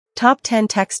Top 10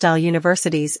 Textile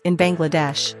Universities in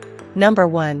Bangladesh. Number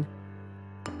 1.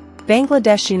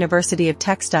 Bangladesh University of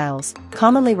Textiles,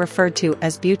 commonly referred to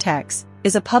as BUTEX,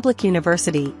 is a public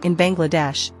university in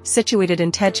Bangladesh, situated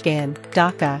in Tejgaon,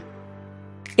 Dhaka.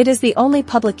 It is the only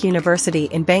public university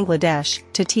in Bangladesh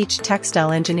to teach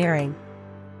textile engineering.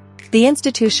 The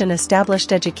institution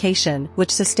established education which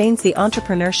sustains the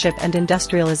entrepreneurship and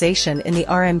industrialization in the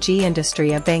RMG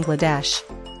industry of Bangladesh.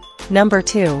 Number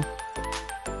 2.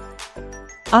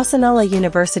 Ahsanullah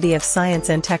University of Science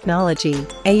and Technology,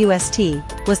 AUST,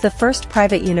 was the first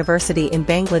private university in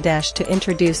Bangladesh to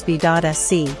introduce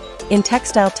B.Sc. in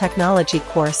textile technology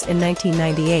course in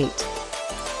 1998.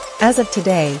 As of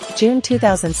today, June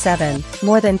 2007,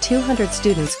 more than 200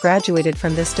 students graduated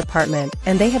from this department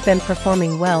and they have been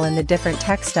performing well in the different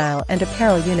textile and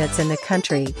apparel units in the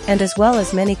country and as well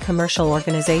as many commercial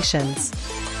organizations.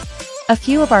 A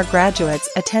few of our graduates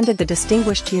attended the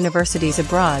distinguished universities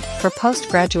abroad for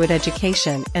postgraduate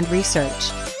education and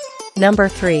research. Number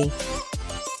 3.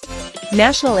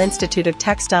 National Institute of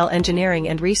Textile Engineering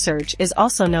and Research is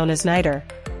also known as NITER.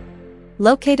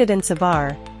 Located in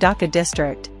Savar, Dhaka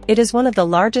district, it is one of the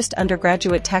largest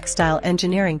undergraduate textile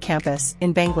engineering campus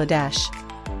in Bangladesh.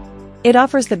 It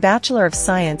offers the Bachelor of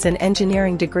Science in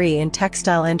Engineering degree in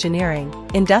Textile Engineering,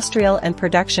 Industrial and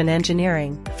Production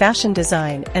Engineering, Fashion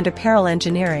Design and Apparel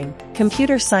Engineering,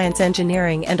 Computer Science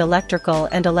Engineering and Electrical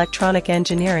and Electronic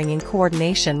Engineering in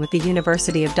coordination with the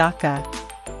University of Dhaka.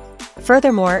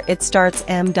 Furthermore, it starts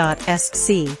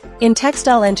M.Sc. in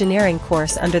Textile Engineering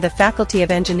course under the Faculty of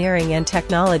Engineering and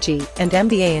Technology and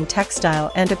MBA in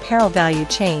Textile and Apparel Value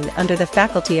Chain under the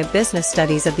Faculty of Business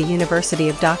Studies of the University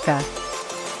of Dhaka.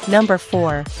 Number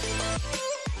 4.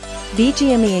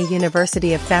 BGMEA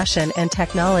University of Fashion and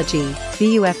Technology,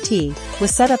 BUFT,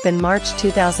 was set up in March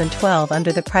 2012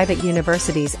 under the Private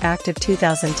Universities Act of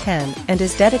 2010 and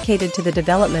is dedicated to the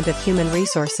development of human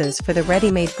resources for the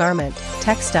ready-made garment,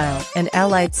 textile, and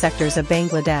allied sectors of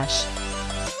Bangladesh.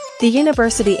 The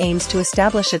university aims to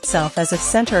establish itself as a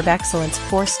center of excellence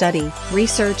for study,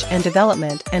 research and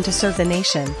development and to serve the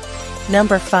nation.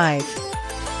 Number 5.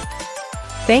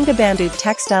 Bangabandhu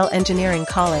Textile Engineering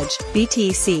College,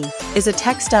 BTEC, is a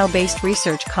textile-based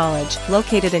research college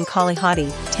located in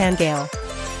Kalihati, Tangail.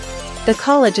 The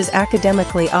college is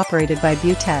academically operated by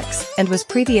BUTEX and was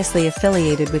previously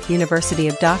affiliated with University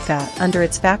of Dhaka under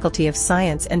its Faculty of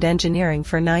Science and Engineering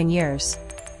for 9 years.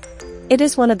 It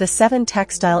is one of the 7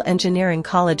 textile engineering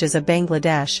colleges of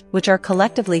Bangladesh which are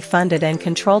collectively funded and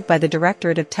controlled by the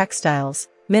Directorate of Textiles,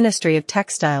 Ministry of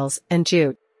Textiles and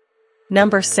Jute.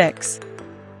 Number 6.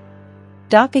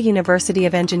 Dhaka University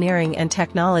of Engineering and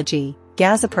Technology,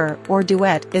 Gazipur or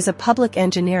DUET is a public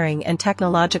engineering and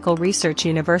technological research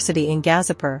university in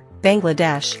Gazipur,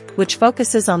 Bangladesh, which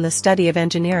focuses on the study of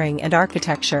engineering and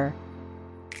architecture.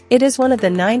 It is one of the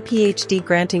 9 PhD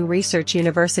granting research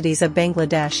universities of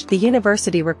Bangladesh. The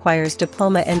university requires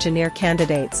diploma engineer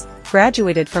candidates,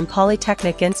 graduated from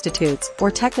polytechnic institutes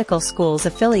or technical schools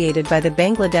affiliated by the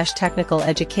Bangladesh Technical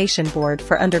Education Board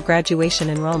for undergraduation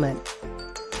enrollment.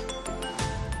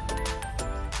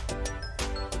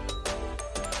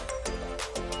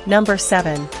 Number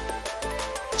 7.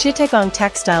 Chittagong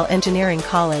Textile Engineering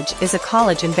College is a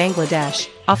college in Bangladesh,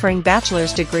 offering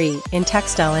bachelor's degree in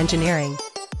textile engineering.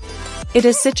 It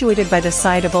is situated by the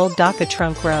side of Old Dhaka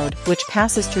Trunk Road, which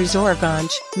passes through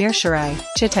Zoraganj, Mirsharai,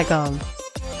 Chittagong.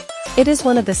 It is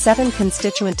one of the 7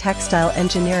 constituent textile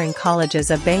engineering colleges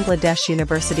of Bangladesh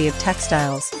University of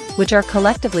Textiles, which are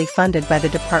collectively funded by the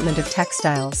Department of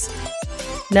Textiles.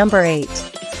 Number 8.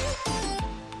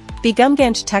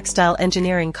 Begumganj Textile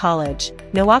Engineering College,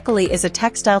 Noakhali is a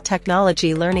textile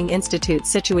technology learning institute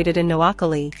situated in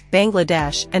Noakhali,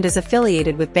 Bangladesh and is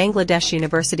affiliated with Bangladesh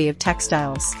University of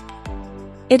Textiles.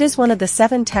 It is one of the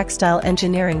 7 textile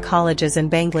engineering colleges in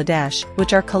Bangladesh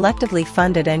which are collectively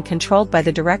funded and controlled by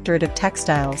the Directorate of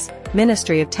Textiles,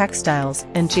 Ministry of Textiles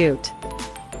and Jute.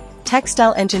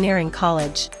 Textile Engineering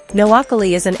College,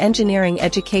 Noakhali is an engineering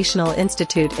educational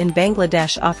institute in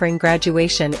Bangladesh offering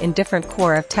graduation in different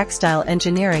core of textile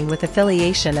engineering with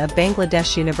affiliation of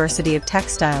Bangladesh University of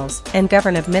Textiles and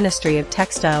Govern of Ministry of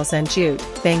Textiles and Jute,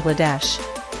 Bangladesh.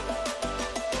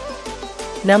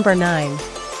 Number 9.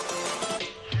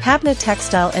 Pabna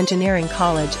Textile Engineering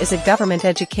College is a government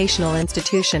educational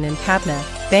institution in Pabna,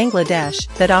 Bangladesh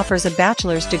that offers a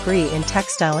bachelor's degree in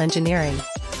textile engineering.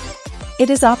 It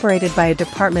is operated by a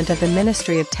department of the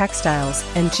Ministry of Textiles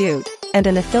and Jute, and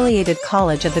an affiliated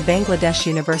college of the Bangladesh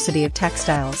University of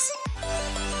Textiles.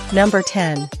 Number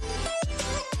 10.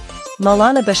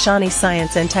 Maulana Bhashani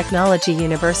Science and Technology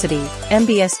University,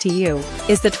 MBSTU,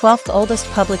 is the 12th oldest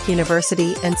public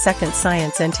university and second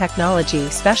science and technology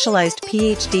specialized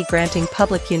PhD granting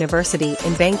public university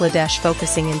in Bangladesh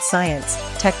focusing in science,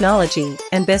 technology,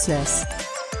 and business.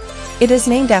 It is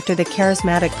named after the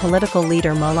charismatic political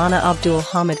leader Maulana Abdul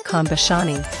Hamid Khan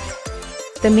Bhashani.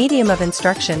 The medium of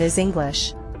instruction is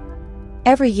English.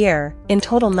 Every year, in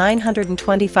total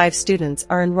 925 students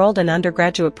are enrolled in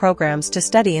undergraduate programs to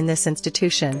study in this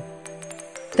institution.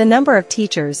 The number of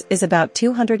teachers is about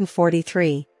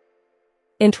 243.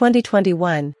 In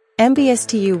 2021,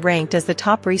 MBSTU ranked as the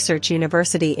top research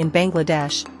university in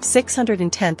Bangladesh,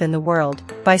 610th in the world,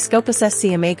 by Scopus SC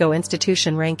Imago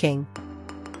Institution ranking.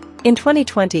 In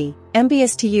 2020,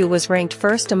 MBSTU was ranked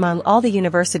first among all the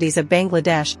universities of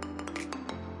Bangladesh,